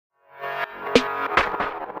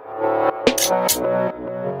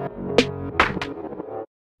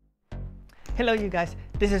Hello you guys,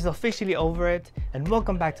 this is officially over it and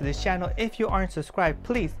welcome back to this channel. If you aren't subscribed,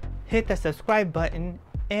 please hit the subscribe button,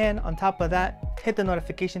 and on top of that, hit the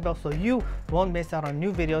notification bell so you won't miss out on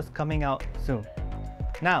new videos coming out soon.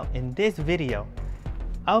 Now in this video,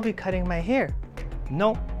 I'll be cutting my hair.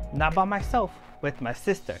 No, not by myself, with my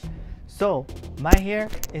sister. So my hair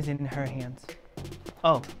is in her hands.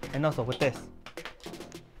 Oh, and also with this.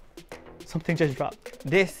 Something just dropped.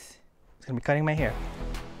 This is gonna be cutting my hair.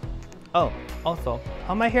 Oh, also,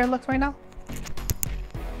 how my hair looks right now?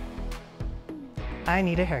 I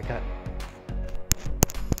need a haircut.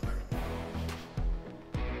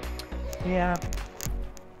 Yeah,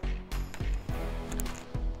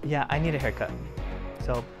 I need a haircut.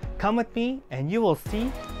 So come with me and you will see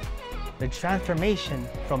the transformation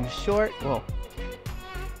from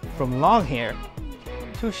from long hair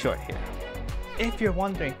to short hair. If you're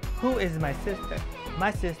wondering who is my sister,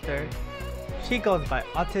 she goes by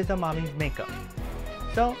Autism Mommy's Makeup.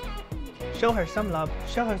 So show her some love,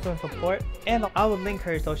 show her some support, and I will link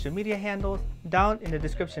her social media handles down in the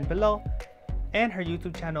description below and her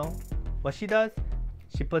YouTube channel. What she does,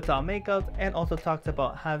 she puts on makeup and also talks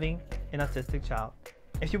about having an autistic child.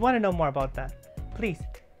 If you want to know more about that, please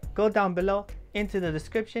go down below into the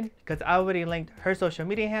description because I already linked her social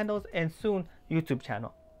media handles and soon YouTube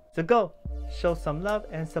channel. So go show some love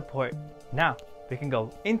and support. Now we can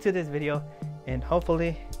go into this video and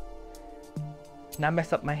hopefully not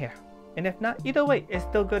mess up my hair. And if not, either way, it's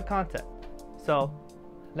still good content. So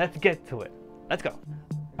let's get to it. Let's go.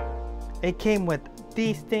 It came with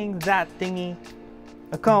these things, that thingy,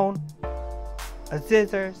 a comb, a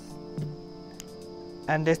scissors,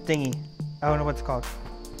 and this thingy. I don't know what it's called.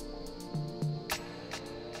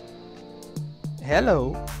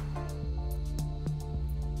 Hello.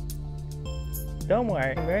 Don't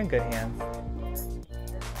worry, we're in good hands.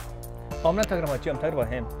 Oh, I'm not talking about you, I'm talking about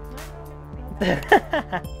him.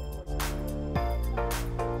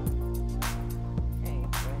 Okay,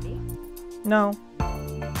 ready? No.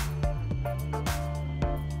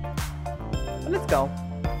 Let's go.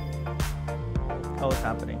 Oh, what's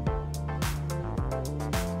happening?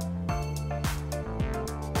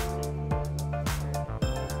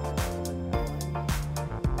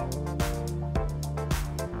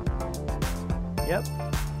 Yep.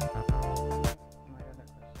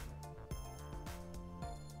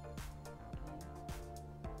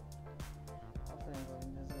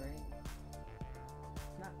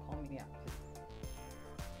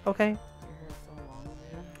 Okay. Your hair's so long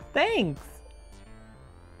there. Thanks.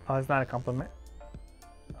 Oh, it's not a compliment.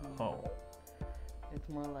 Oh. It's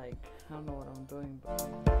more like, I don't know what I'm doing, but...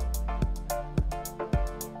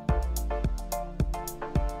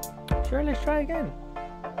 Sure, let's try again.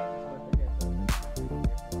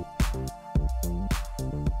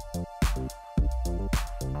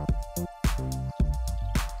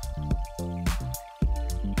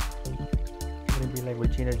 I'm gonna be like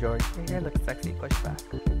Regina George. Your hair looks sexy, push back.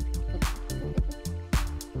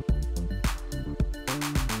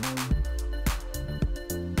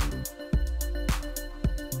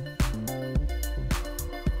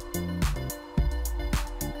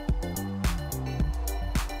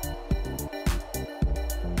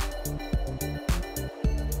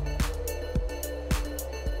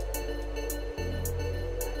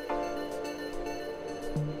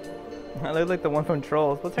 I look like the one from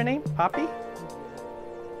Trolls. What's her name? Poppy?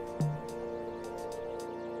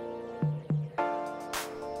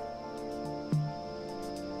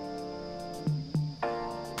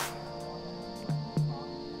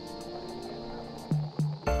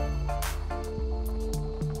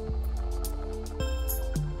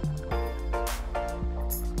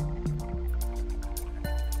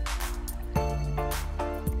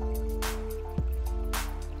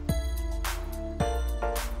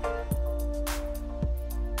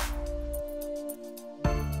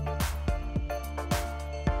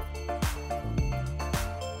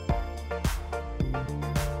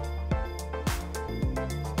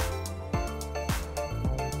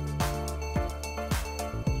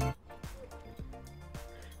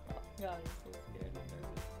 God, I'm so scared and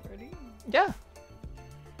nervous. Ready? Yeah.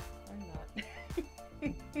 I'm not.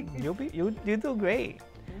 You do great.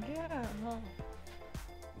 Yeah, huh?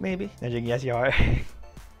 Maybe. Yes, you are.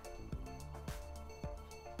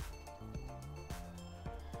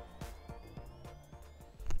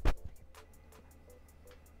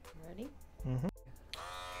 Ready? Mm-hmm.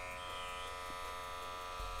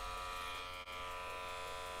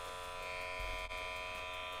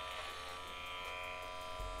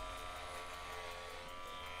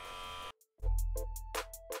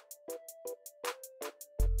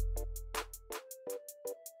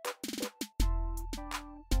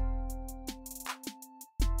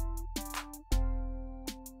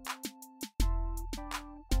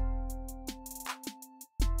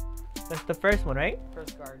 That's the first one, right?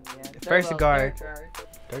 First guard, yeah. First guard. Third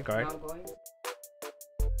Third guard. Now going.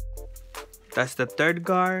 That's the third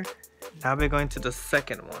guard. Now we're going to the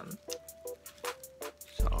second one.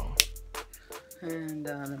 So. And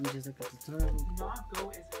let me just look at the top. Do not go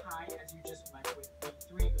as high as you just went with the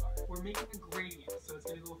 3 guard. We're making a gradient, so it's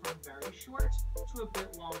going to go from very short to a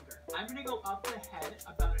bit longer. I'm going to go up the head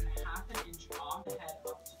about ½ an inch off the head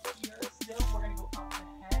up to here. Still, we're going to go up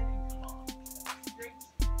the head and come off. Straight.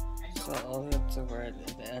 And So all the way up to where it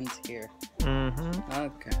ends here. Mm-hmm.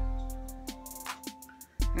 Okay.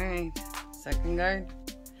 Alright. Second guard.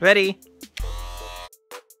 Ready?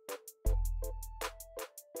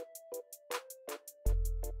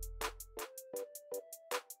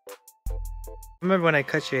 Remember when I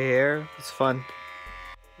cut your hair? It's fun.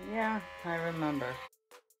 Yeah, I remember.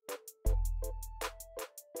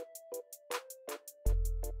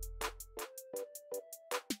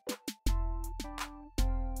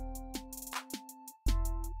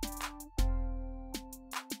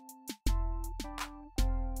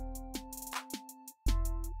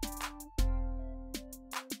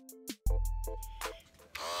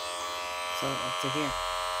 So up to here.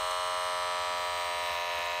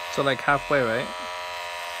 So like halfway, right?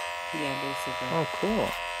 Yeah, basically. Oh, cool.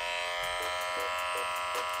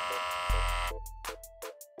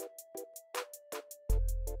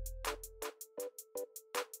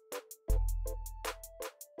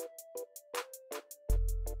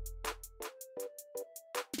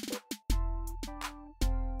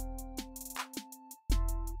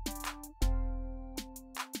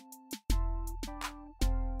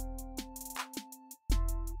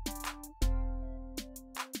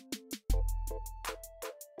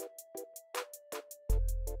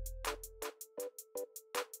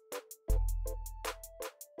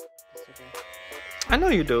 It's okay. I know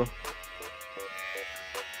you do.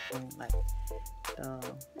 Like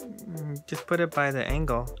the Just put it by the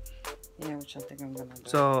angle. yeah, which I think I'm gonna do.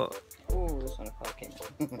 So Ooh, this one came.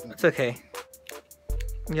 it's okay.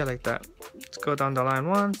 Yeah, like that. Let's go down the line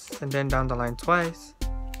once and then down the line twice.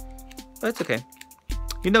 But it's okay.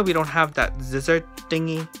 You know we don't have that scissor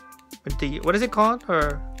thingy with the, what is it called?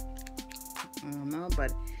 Or I don't know,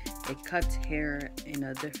 but it cuts hair in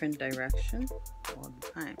a different direction all the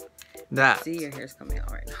time. that. See, your hair's coming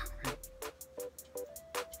out right now, right?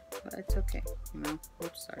 But it's okay. No,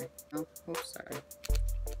 oops, sorry. No, oops, sorry.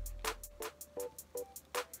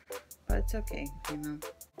 But it's okay, you know.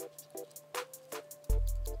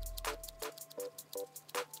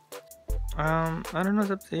 I don't know,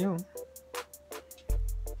 it's up to you.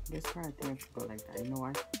 This part, I think I should go like that. You know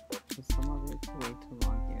why? Because some of it's way too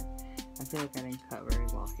long here. I feel like I didn't cut very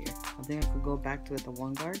well here. I think I could go back to it the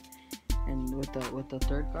one guard and with the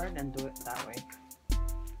third guard and do it that way.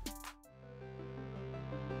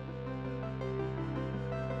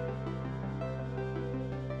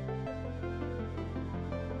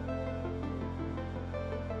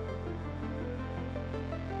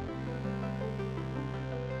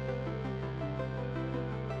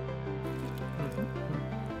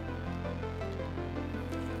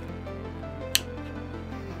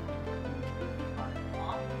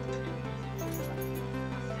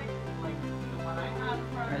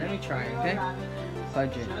 Alright, let me try, okay?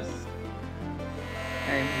 Fudge it. Alright,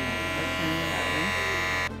 that way.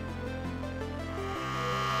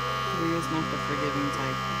 Rio's not the forgiving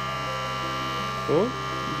type. Who?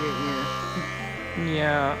 Your ear.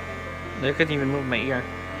 Yeah. They couldn't even move my ear.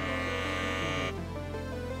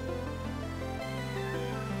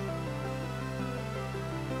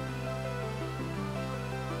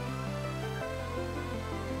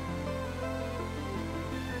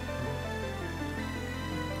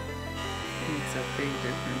 Makes a big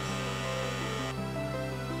difference.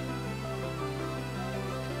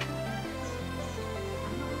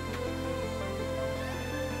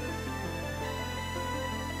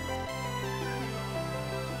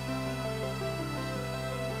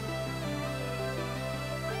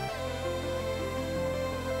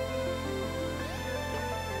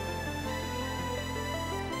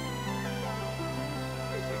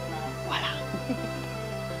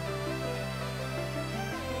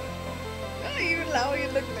 Now you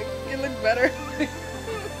look better.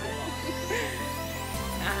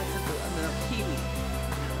 Kiwi.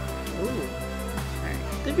 Ooh. Alright.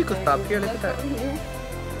 Then we could stop here, look at that.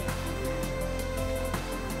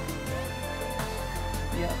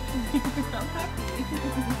 Yeah. I'm happy.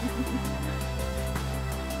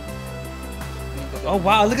 Oh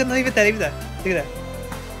wow, look at that, even that, even that. Look at that.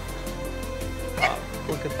 Wow,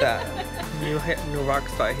 look at that. New rock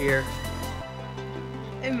star here.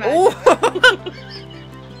 Imagine. Oh!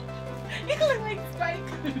 You look like Spike.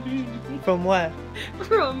 From what?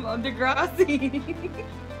 From Degrassi.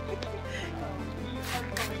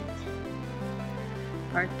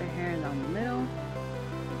 Part the hair down the middle.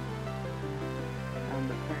 Down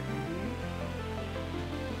the part right here.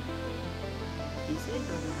 You see it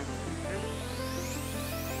doesn't have to.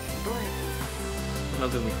 Go ahead. No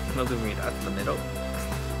do me, that's the middle.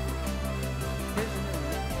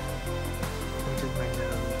 Which is my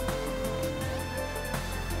nose.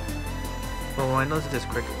 Well, my nose is just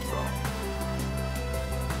crooked, so.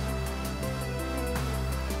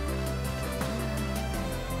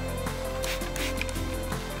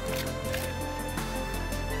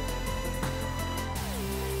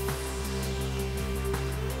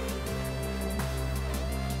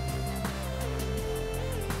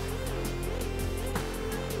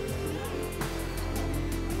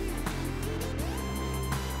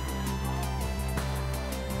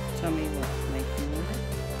 Tell me what, like you want it?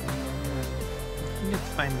 I think it's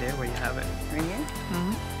fine there where you have it. Right here?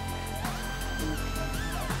 Mm-hmm.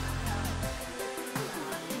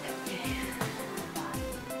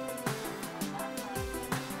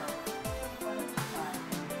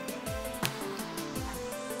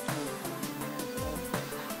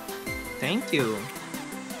 Thank you.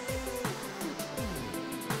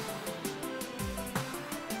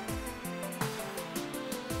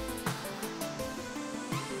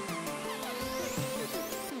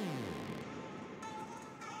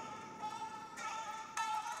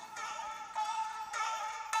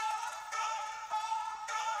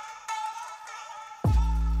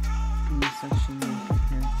 Section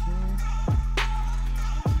here.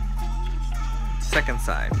 Second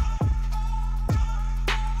side.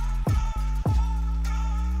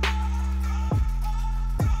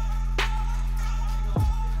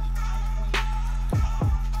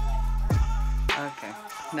 Okay,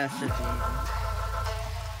 that's just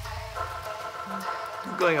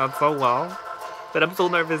It's going on so well, but I'm so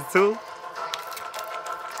nervous too.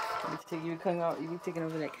 you come out, you be taking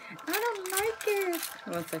over like, I don't like it.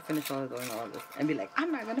 Once I finish all doing all this, and be like,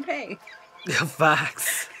 I'm not gonna pay.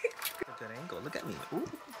 Facts. Good angle. Look at me. Ooh.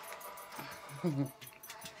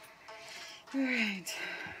 Alright.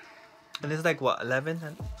 And it's like what,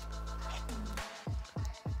 11?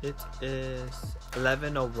 It is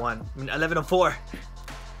 11:01. I mean 11:04.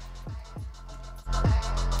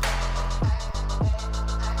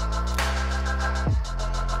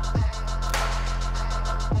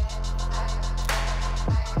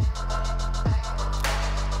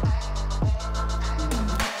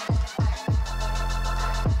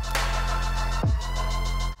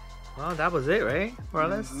 Well, that was it, right? More or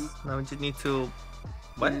less. Now we just need to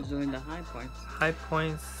what? I'm doing the high points. High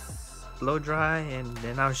points, blow dry, and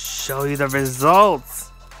then I'll show you the results.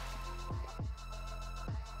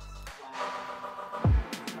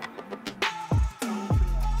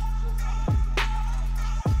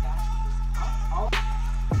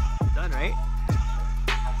 Done, right?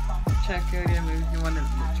 Check it again. Maybe if you want it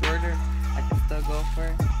shorter, I can still go for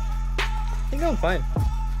it. I think I'm fine.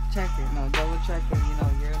 Check it. No, double check it. You know,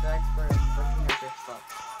 you're the expert in looking at your stuff.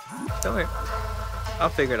 Don't worry. I'll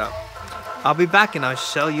figure it out. I'll be back and I'll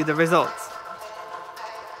show you the results.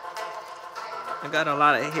 I got a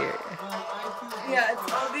lot of hair. Yeah,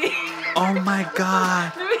 it's all the. Oh my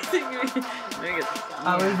god. Let me see.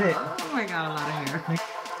 How is it? Oh my god, a lot of hair.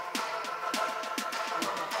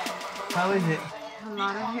 How is it? A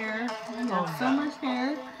lot of hair. Oh, so much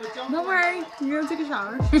hair. Don't worry, you're gonna take a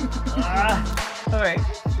shower. Alright.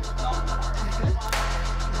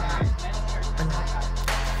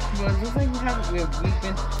 Well, it looks like we've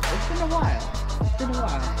been. It's been a while. It's been a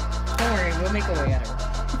while. Don't worry, we'll make a way out of it.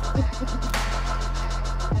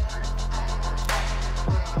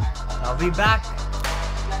 I'll be back.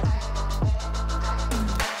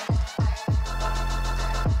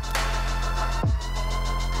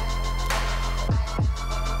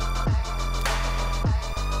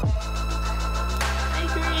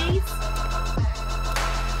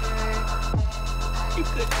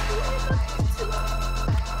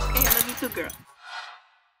 Okay, I love you too, girl.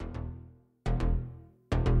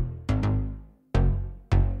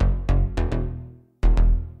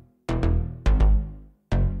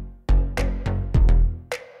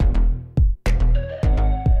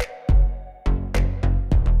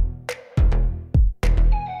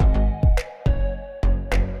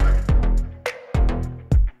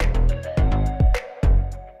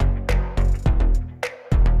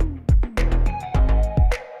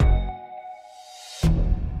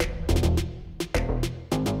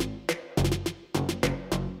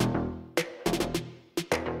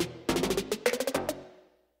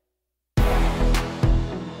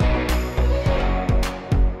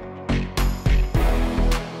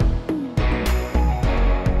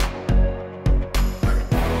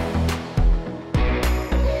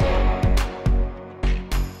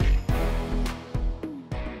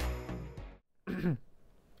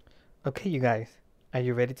 Okay, you guys, are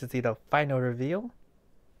you ready to see the final reveal?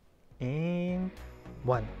 In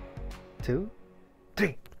 1, 2,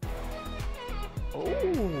 3.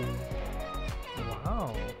 Oh,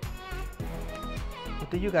 wow.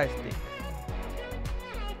 What do you guys think?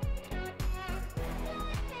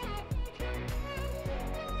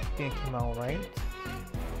 Think it came out right?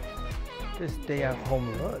 This stay at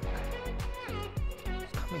home look.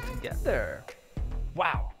 It's coming together.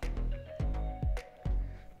 Wow.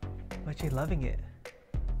 But you loving it?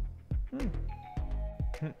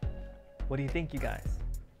 What do you think, you guys?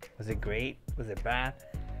 Was it great? Was it bad?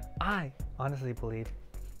 I honestly believe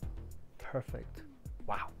perfect.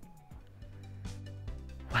 Wow.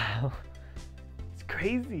 Wow. It's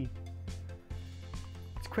crazy.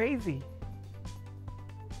 It's crazy.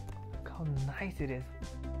 Look how nice it is.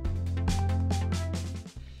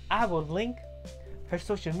 I will link her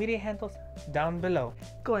social media handles down below.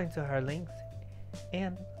 Go into her links,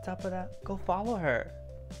 and on top of that, go follow her.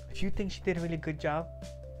 If you think she did a really good job,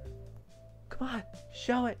 come on,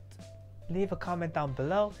 show it. Leave a comment down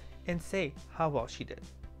below and say how well she did.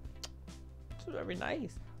 It's very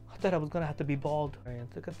nice. I thought I was gonna have to be bald.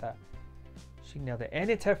 Look at that. She nailed it. And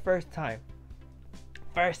it's her first time.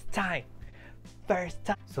 First time.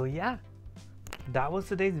 So yeah, that was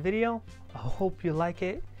today's video. I hope you like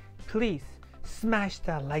it. Please smash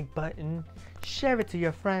that like button, share it to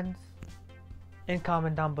your friends, and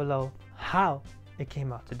comment down below how it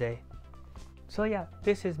came out today. So yeah,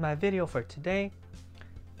 this is my video for today.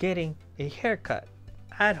 Getting a haircut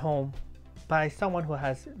at home by someone who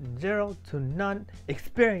has 0 to none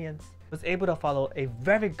experience. Was able to follow a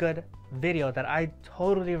very good video that I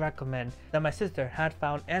totally recommend, that my sister had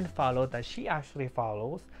found and followed, that she actually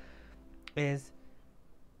follows, is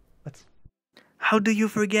how do you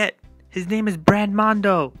forget? His name is Brad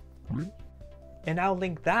Mondo. And I'll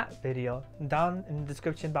link that video down in the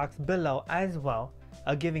description box below as well.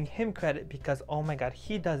 Giving him credit because oh my god,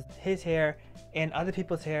 he does his hair and other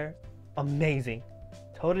people's hair amazing.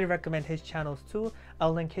 Totally recommend his channels too.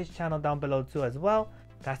 I'll link his channel down below too as well.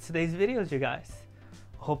 That's today's videos, you guys.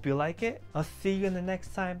 Hope you like it. I'll see you in the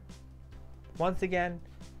next time. Once again,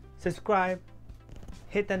 subscribe,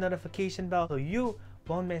 hit that notification bell so you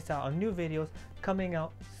won't miss out on new videos coming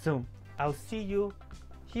out soon. I'll see you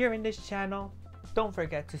here in this channel. Don't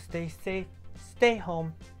forget to stay safe, stay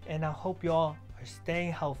home, and I hope you all are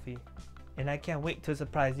staying healthy. And I can't wait to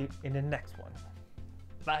surprise you in the next one.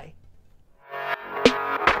 Bye.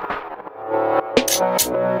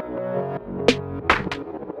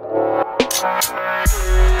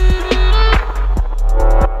 Bye.